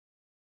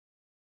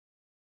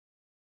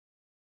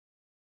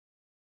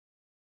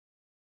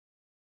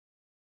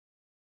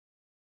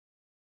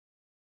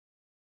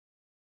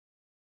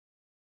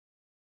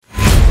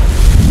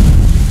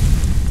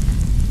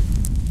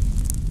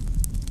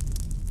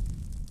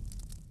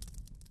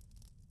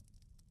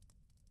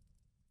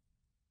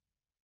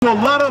So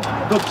a lot of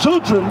the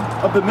children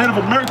of the Native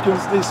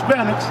Americans, the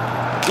Hispanics,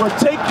 were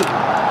taken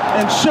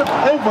and shipped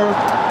over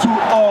to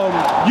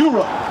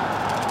Europe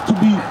to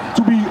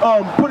be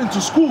put into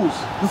schools.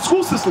 The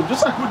school system,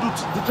 just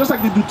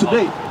like they do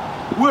today.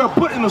 We are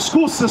put in the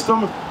school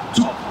system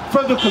to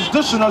further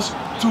condition us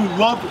to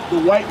love the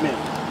white man,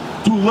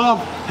 to love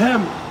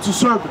him, to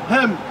serve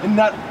him and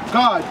not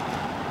God.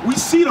 We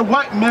see the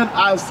white man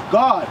as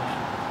God.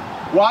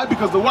 Why?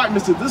 Because the white man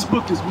said, this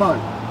book is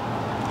mine.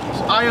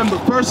 So I am the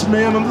first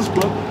man on this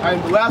book. I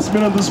am the last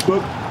man on this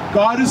book.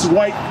 God is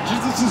white.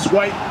 Jesus is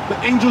white.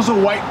 The angels are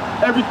white.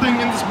 Everything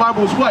in this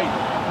Bible is white.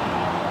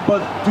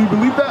 But do you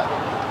believe that?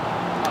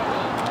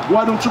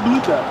 Why don't you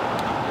believe that?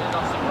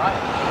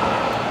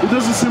 It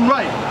doesn't seem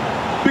right.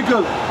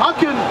 Because how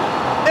can,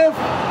 if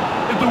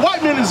the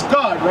white man is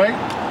God, right?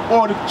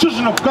 Or the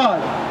children of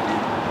God,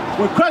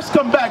 when Christ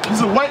come back,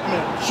 he's a white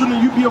man.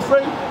 Shouldn't you be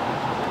afraid?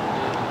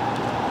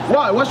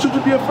 Why? Why should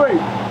you be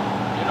afraid?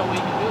 You know what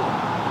he can do.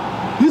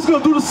 He's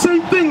going to do the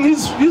same thing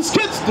his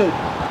kids did.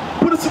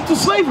 Put us into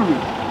slavery.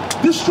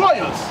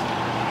 Destroy us.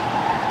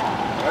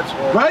 That's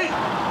right.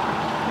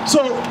 Right?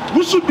 So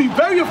we should be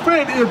very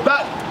afraid if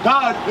that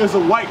God is a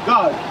white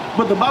God.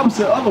 But the Bible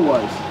said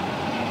otherwise.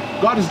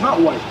 God is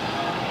not white.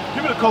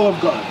 Give me the color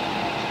of God.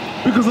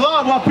 Because a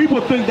lot of our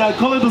people think that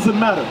color doesn't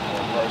matter.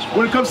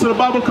 When it comes to the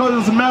Bible, color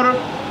doesn't matter.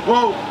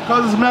 Well,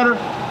 color doesn't matter,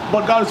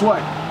 but God is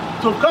white.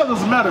 So if color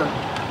doesn't matter,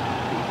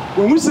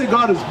 when we say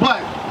God is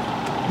black,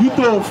 you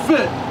throw a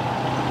fit.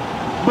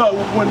 But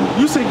when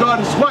you say God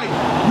is white,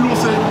 you don't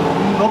say,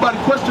 nobody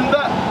questioned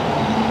that.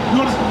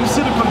 You see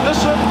the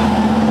condition?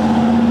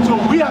 So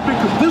we have been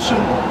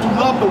conditioned to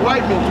love the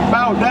white man, to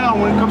bow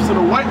down when it comes to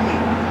the white man.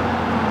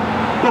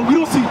 But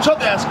we don't see each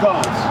other as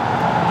gods.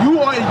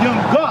 You are a young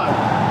God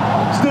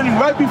standing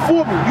right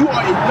before me. You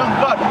are a young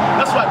God.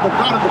 That's what the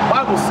God of the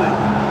Bible said.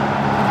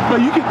 But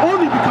you can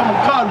only become a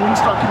God when you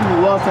start keeping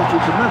the laws,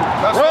 statutes, and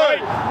commandments. That's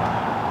right.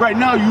 Right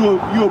now you're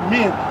a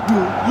man.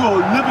 You're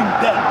a living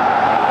dead.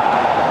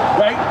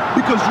 Right?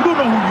 Because you don't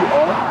know who you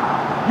are.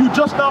 You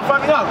just now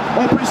finding out.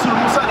 All praise to the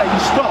Most High that you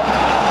stopped.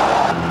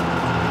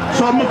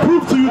 So I'm gonna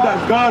prove to you that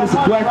God is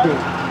a black man.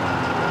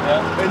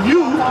 And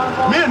you,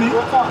 Manny,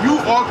 you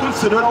are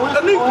considered a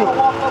Negro.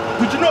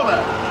 Did you know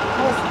that?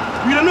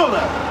 You didn't know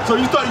that. So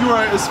you thought you were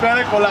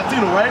Hispanic or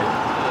Latino, right?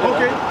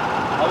 Okay.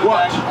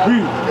 Watch.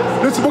 Read.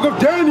 This is the book of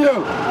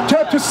Daniel,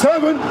 chapter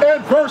 7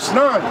 and verse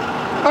 9.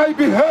 I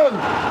beheld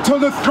till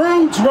the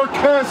thrones were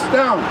cast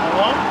down,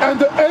 and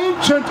the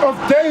Ancient of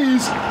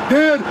Days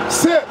did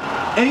sit.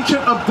 Ancient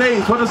of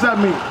Days, what does that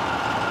mean?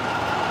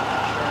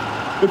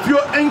 If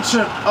you're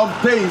Ancient of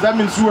Days, that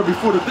means you were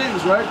before the days,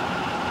 right?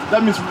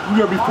 That means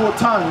we are before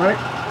time, right?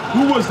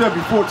 Who was there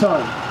before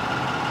time?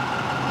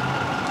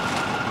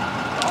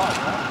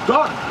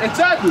 God,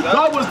 exactly.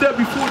 God was there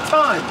before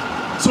time.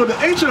 So the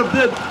Ancient of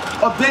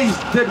Days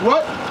did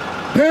what?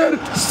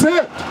 Did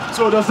sit.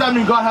 So does that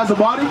mean God has a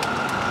body?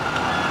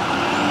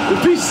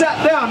 If he sat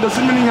down, does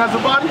it mean he has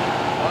a body?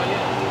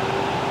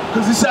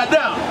 Because he sat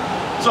down.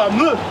 So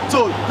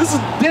so this is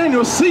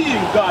Daniel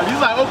seeing God.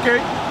 He's like, okay,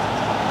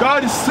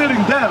 God is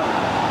sitting down.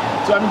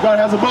 So I mean God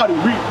has a body.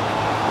 Read.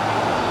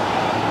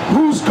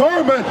 Whose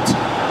garment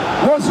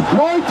was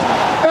white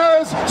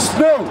as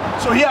snow.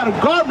 So he had a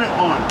garment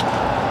on.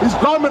 His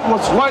garment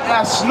was white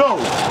as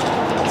snow.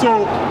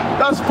 So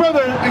that's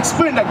further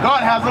explain that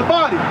God has a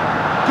body.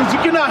 Because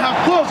you cannot have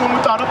clothes on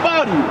without a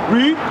body.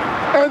 Read.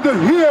 And the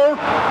hair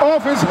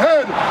of his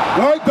head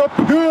like the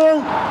pure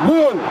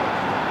wool.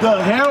 The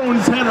hair on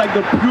his head like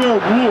the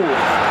pure wool.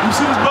 You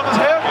see this brother's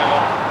hair?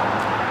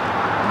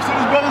 You see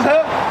this brother's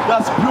hair?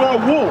 That's pure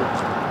wool.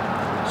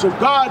 So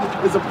God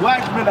is a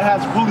black man that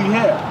has woolly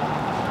hair.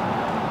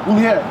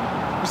 Woolly hair.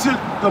 You see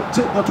the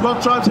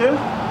 12 tribes here?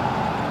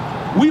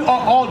 We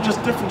are all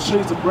just different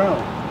shades of brown.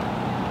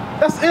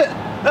 That's it.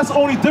 That's the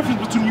only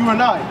difference between you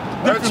and I.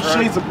 Different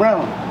shades of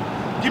brown.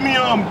 Give me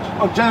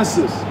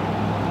Genesis.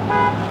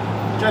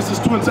 Genesis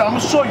 2 and 10. I'm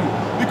going to show you.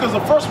 Because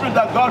the first man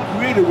that God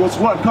created was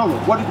what color?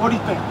 What do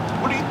you think?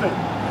 What do you think?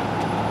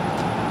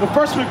 The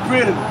first man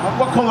created,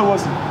 what color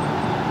was he?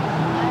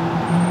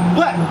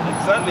 Black.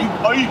 Exactly.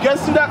 Are you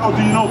guessing that or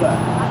do you know that?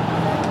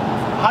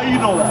 How you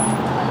know that?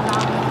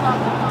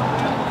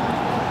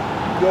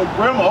 Your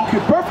grandma.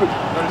 Okay, perfect.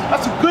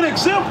 That's a good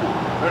example.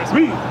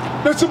 Read.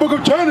 That's the book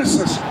of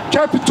Genesis,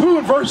 chapter 2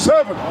 and verse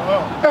 7.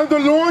 And the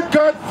Lord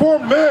God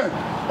formed man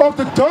of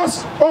the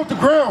dust of the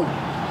ground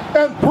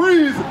and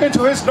breathed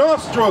into his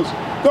nostrils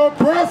the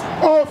breath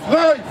of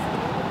life.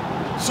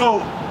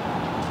 So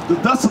the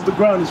dust of the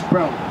ground is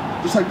brown,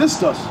 just like this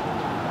dust,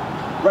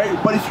 right?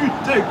 But if you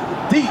dig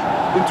deep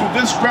into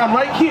this ground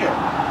right here,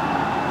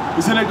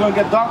 isn't it going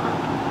to get darker?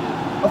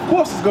 Of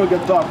course it's going to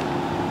get darker.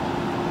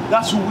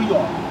 That's who we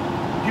are.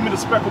 Give me the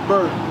speckled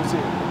bird.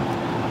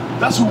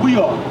 That's who we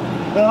are.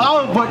 And a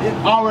lot of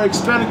our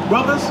Hispanic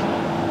brothers,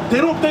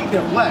 they don't think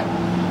they're black.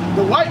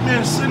 The white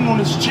man sitting on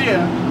his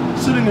chair,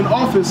 sitting in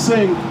office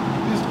saying,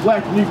 these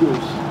black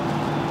Negroes.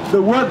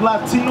 The word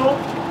Latino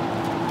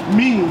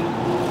means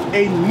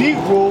a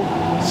Negro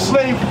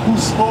slave who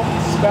spoke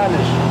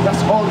Spanish.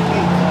 That's all he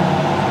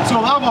ate. So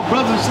a lot of our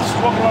brothers and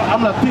sisters walk around,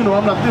 I'm Latino,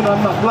 I'm not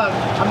black,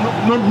 I'm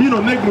no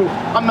negro,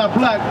 I'm not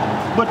black,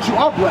 but you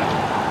are black.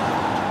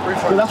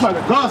 So that's what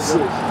God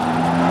says.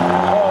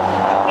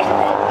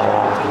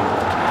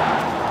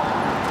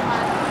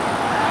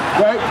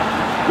 Right?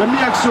 Let me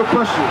ask you a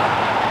question.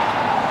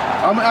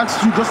 I'm gonna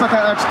ask you just like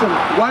I asked them.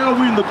 Why are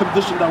we in the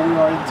condition that we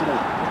are in today?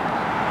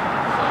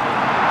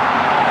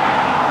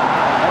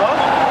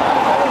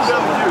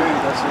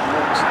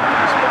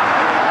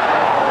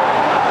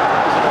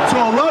 So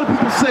a lot of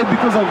people say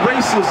because of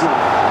racism,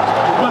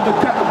 but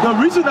the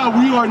reason that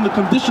we are in the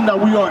condition that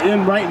we are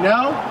in right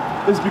now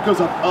is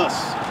because of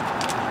us.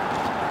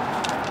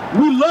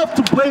 We love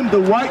to blame the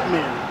white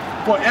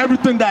man for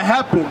everything that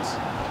happens,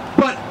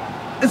 but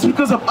it's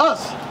because of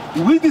us.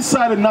 We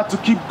decided not to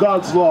keep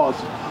God's laws.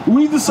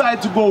 We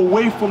decided to go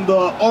away from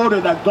the order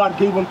that God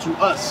gave unto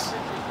us.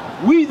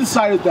 We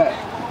decided that.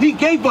 He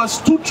gave us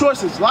two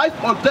choices, life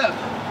or death.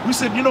 We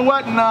said, you know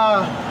what,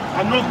 nah,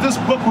 I know this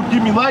book would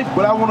give me life,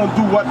 but I want to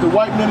do what the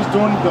white man is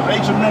doing, the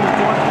Asian man is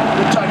doing,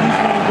 the Chinese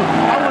man is doing.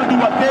 I want to do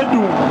what they're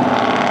doing,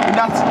 and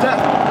that's death.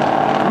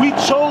 We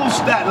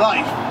chose that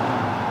life.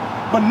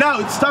 But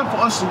now it's time for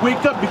us to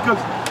wake up, because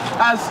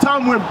as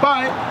time went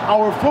by,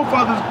 our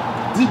forefathers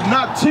did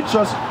not teach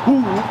us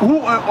who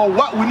or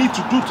what we need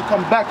to do to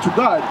come back to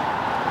God.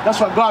 That's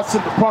why God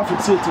sent the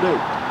prophets here today.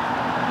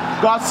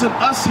 God sent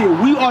us here.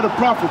 We are the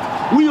prophets.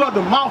 We are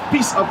the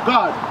mouthpiece of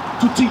God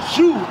to teach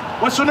you,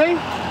 what's your name?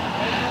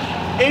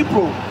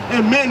 April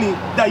and Manny,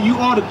 that you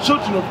are the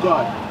children of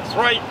God. That's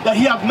right. That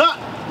He have not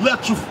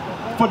left you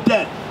for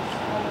dead.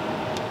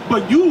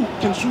 But you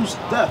can choose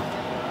death.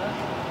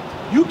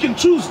 You can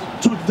choose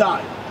to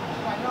die.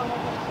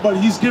 But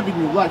He's giving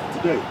you life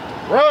today.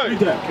 Right. Read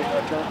that.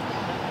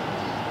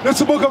 That's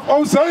the book of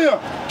Hosea,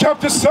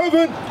 chapter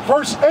 7,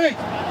 verse 8.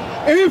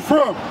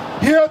 Ephraim,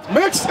 he hath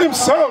mixed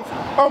himself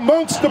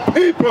amongst the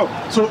people.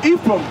 So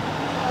Ephraim,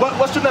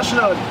 what's your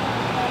nationality?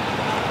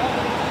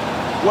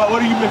 What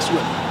do you mix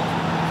with?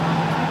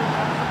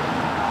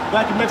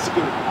 Black and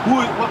Mexican.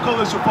 What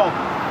color is your father?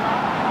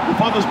 Your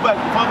father's black.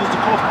 Your father's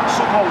the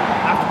so-called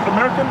African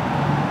American?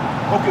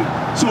 Okay,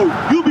 so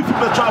you'll be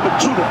from the tribe of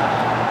Judah.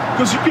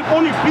 Because you can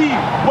only be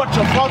what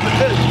your father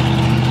is,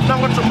 not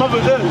what your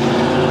mother is,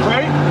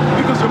 right?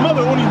 Because your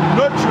mother only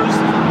nurtures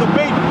the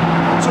baby.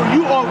 So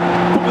you are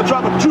from the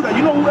tribe of Judah.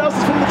 You know who else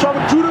is from the tribe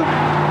of Judah?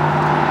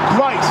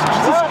 Christ.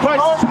 Jesus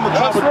Christ is from the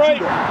tribe of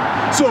Judah.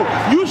 So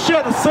you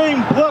share the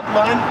same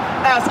bloodline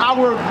as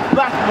our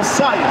black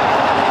Messiah.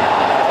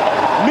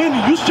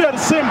 Meaning you share the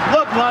same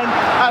bloodline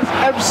as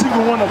every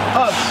single one of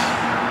us.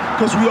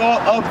 Because we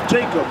are of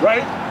Jacob,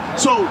 right?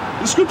 So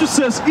the scripture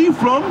says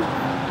Ephraim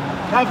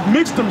have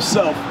mixed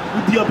himself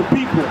with the other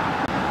people.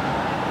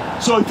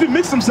 So if he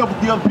mixed himself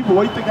with the other people,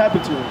 what do you think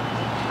happened to him?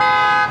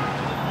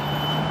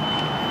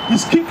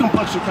 His skin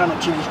complexion kind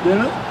of changed,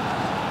 didn't it?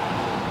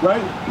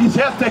 Right? His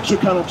hair texture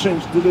kind of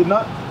changed, did it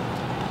not?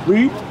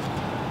 Read.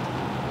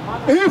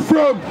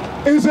 Ephraim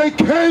is a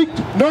cake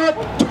not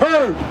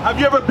turned. Have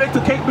you ever baked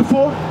a cake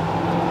before?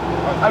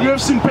 Have you ever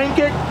seen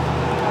pancake?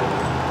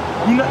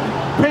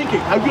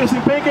 Pancake. Have you ever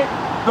seen pancake?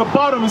 The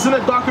bottom, isn't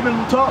it darker than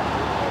the top?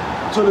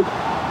 So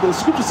the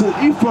scripture says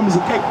Ephraim is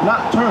a cake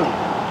not turned.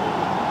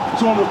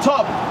 So on the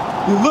top,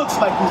 he looks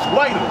like he's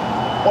whiter,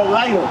 or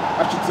lighter,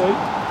 I should say.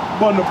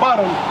 But on the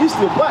bottom, he's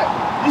still black.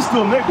 He's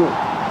still negro.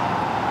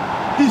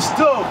 He's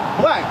still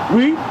black.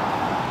 Read.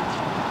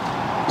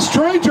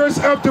 Strangers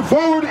have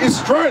devoured his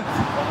strength,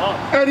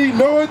 and he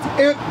knoweth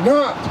it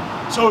not.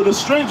 So the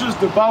strangers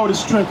devoured his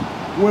strength.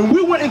 When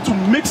we went into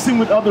mixing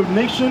with other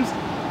nations,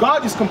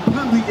 God is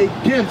completely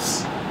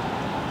against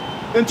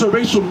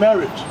interracial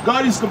marriage.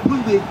 God is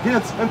completely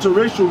against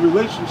interracial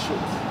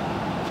relationships.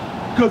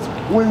 Because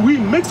when we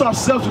mix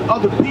ourselves with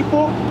other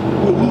people,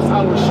 we lose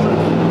our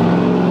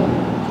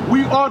strength.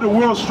 We are the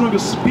world's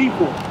strongest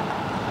people.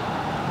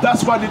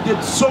 That's why they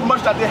did so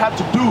much that they had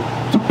to do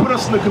to put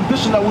us in the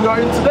condition that we are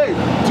in today,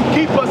 to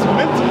keep us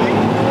mentally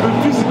and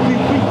physically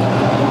weak.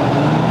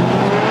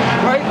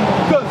 Right?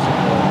 Because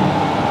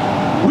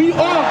we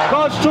are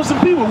God's chosen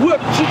people. We are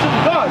the children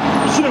of God.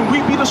 Shouldn't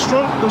we be the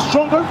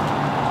stronger?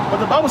 But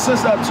the Bible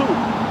says that too.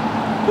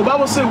 The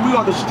Bible says we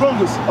are the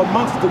strongest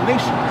amongst the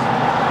nations.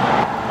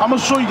 I'm going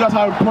to show you guys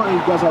how important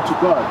you guys are to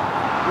God.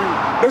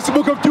 That's the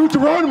book of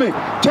Deuteronomy,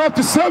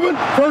 chapter 7,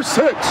 verse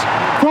 6.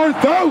 For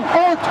thou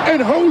art an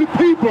holy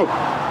people.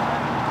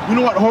 You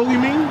know what holy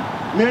mean,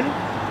 man?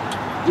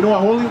 You know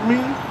what holy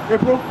mean,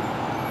 April?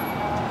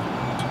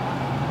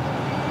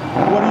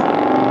 What do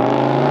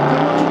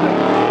you think?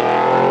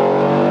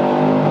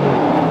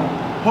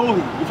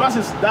 Holy. If I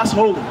say that's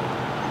holy,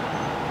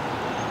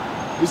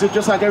 is it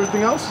just like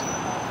everything else?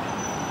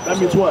 That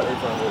means what?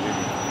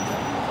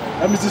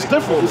 That means it's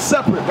different. It's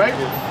separate, right?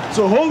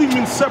 So holy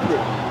means separate.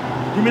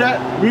 Give me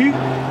that. Read.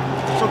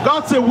 So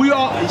God said we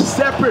are a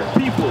separate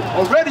people.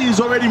 Already, He's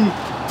already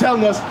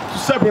telling us to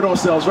separate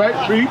ourselves, right?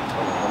 Read.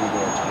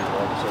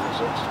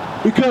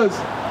 Because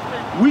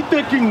we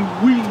thinking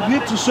we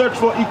need to search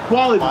for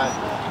equality.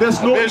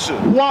 There's no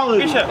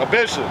equality. A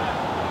bishop.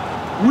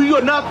 We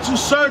are not to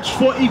search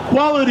for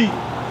equality.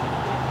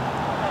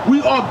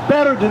 We are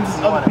better than these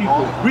other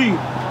people. Read.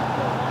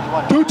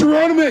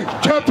 Deuteronomy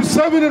chapter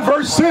 7 and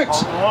verse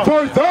 6.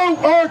 For thou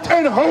art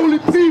an holy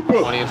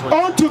people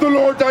unto the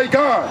Lord thy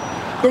God.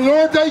 The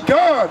Lord thy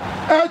God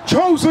hath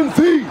chosen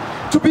thee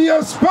to be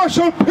a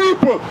special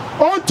people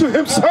unto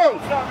himself.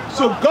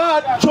 So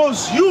God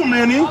chose you,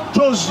 Manny,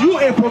 chose you,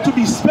 April, to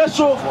be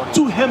special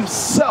to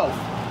himself.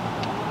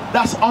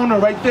 That's honor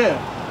right there.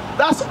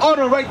 That's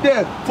honor right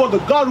there for the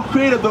God who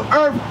created the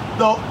earth,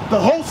 the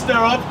host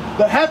thereof,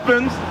 the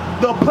heavens,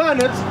 the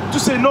planets, to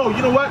say, no,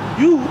 you know what?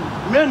 You,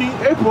 Manny,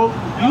 April,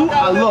 you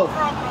I love.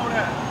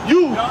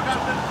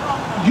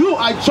 You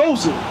I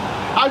chosen.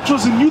 I've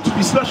chosen you to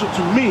be special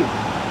to me.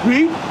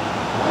 Read.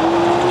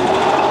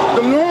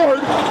 The Lord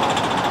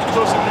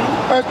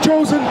has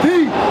chosen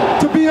thee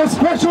to be a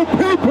special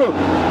people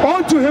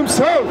unto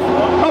himself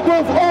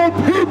above all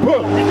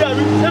people.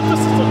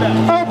 Emphasis on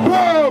that.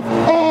 Above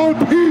all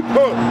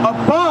people.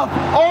 Above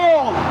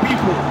all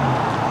people.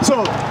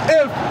 So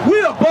if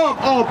we're above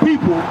all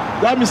people,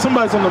 that means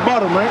somebody's on the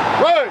bottom, right?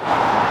 Right.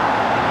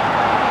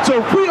 So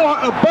if we are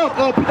above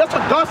all people, that's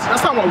what God said.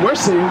 That's not what we're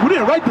saying. We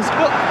didn't write this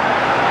book.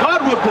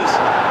 God wrote this.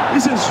 He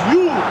says,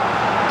 you,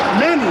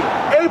 Manny,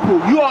 April,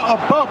 you are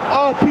above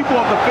all people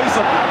on the face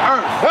of the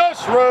earth.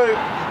 That's right.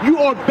 You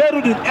are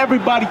better than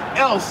everybody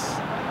else.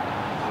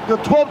 The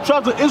 12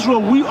 tribes of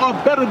Israel, we are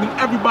better than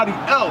everybody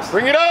else.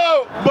 Bring it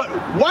out. But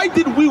why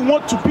did we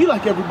want to be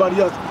like everybody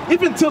else?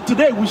 Even till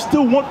today, we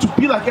still want to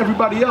be like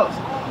everybody else.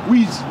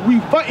 We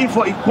fighting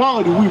for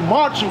equality. We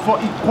marching for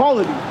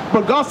equality.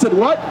 But God said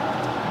what?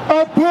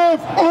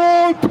 Above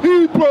all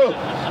people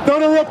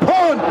that are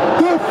upon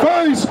the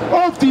face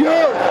of the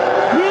earth.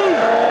 We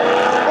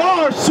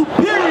are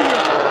superior.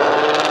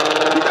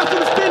 You guys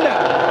understand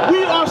that?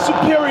 We are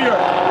superior.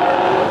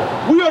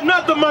 We are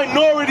not the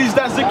minorities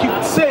that they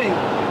keep saying.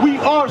 We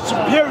are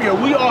superior.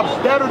 We are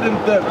better than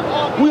them.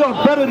 We are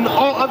better than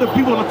all other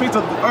people on the face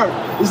of the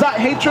earth. Is that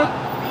hatred?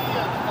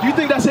 Do you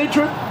think that's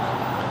hatred?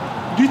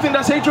 Do you think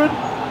that's hatred?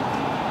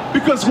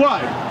 Because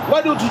why?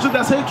 Why don't you think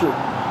that's hatred?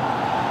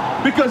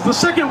 Because the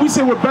second we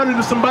say we're better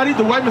than somebody,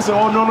 the white man say,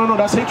 oh, no,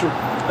 that's hatred.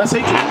 That's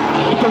hatred.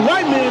 The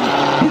white man,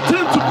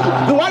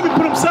 the white man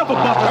put himself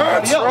above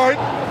everybody else. Right.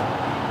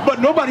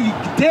 But nobody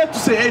dared to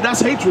say, hey,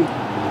 that's hatred.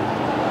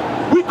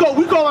 We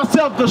call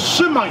ourselves the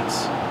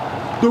Shemites.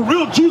 The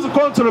real Jews,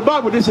 according to the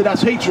Bible, they say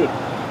that's hatred.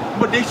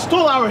 But they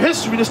stole our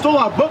history, they stole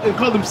our book and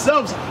called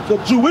themselves the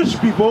Jewish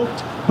people.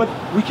 But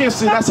we can't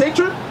say that's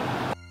hatred.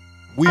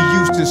 We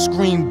used to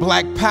scream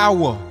black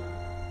power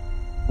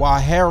while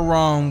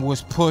heroin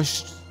was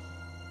pushed.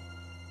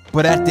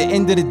 But at the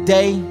end of the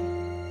day,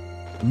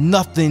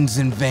 nothing's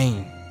in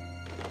vain.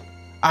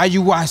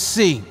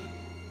 IUIC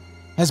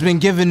has been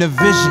given a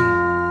vision.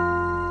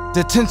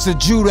 The tents of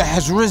Judah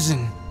has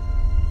risen.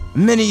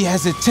 Many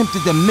has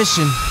attempted the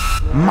mission.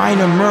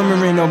 Minor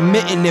murmuring,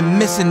 omitting, and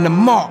missing the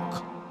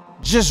mark.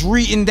 Just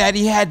reading that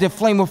he had the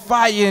flame of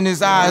fire in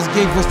his eyes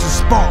gave us the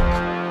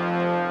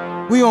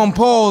spark. We on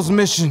Paul's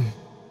mission.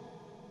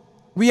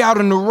 We out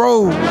on the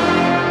road,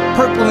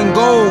 purple and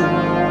gold.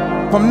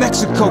 From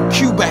Mexico,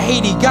 Cuba,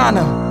 Haiti,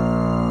 Ghana,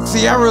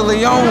 Sierra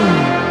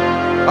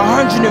Leone.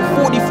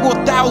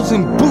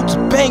 144,000 boots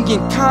banging,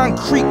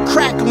 concrete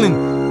crackling.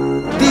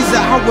 These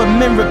are our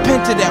men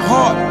repented at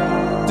heart.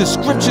 The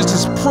scriptures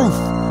is proof.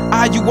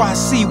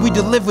 IUIC, we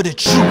deliver the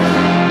truth.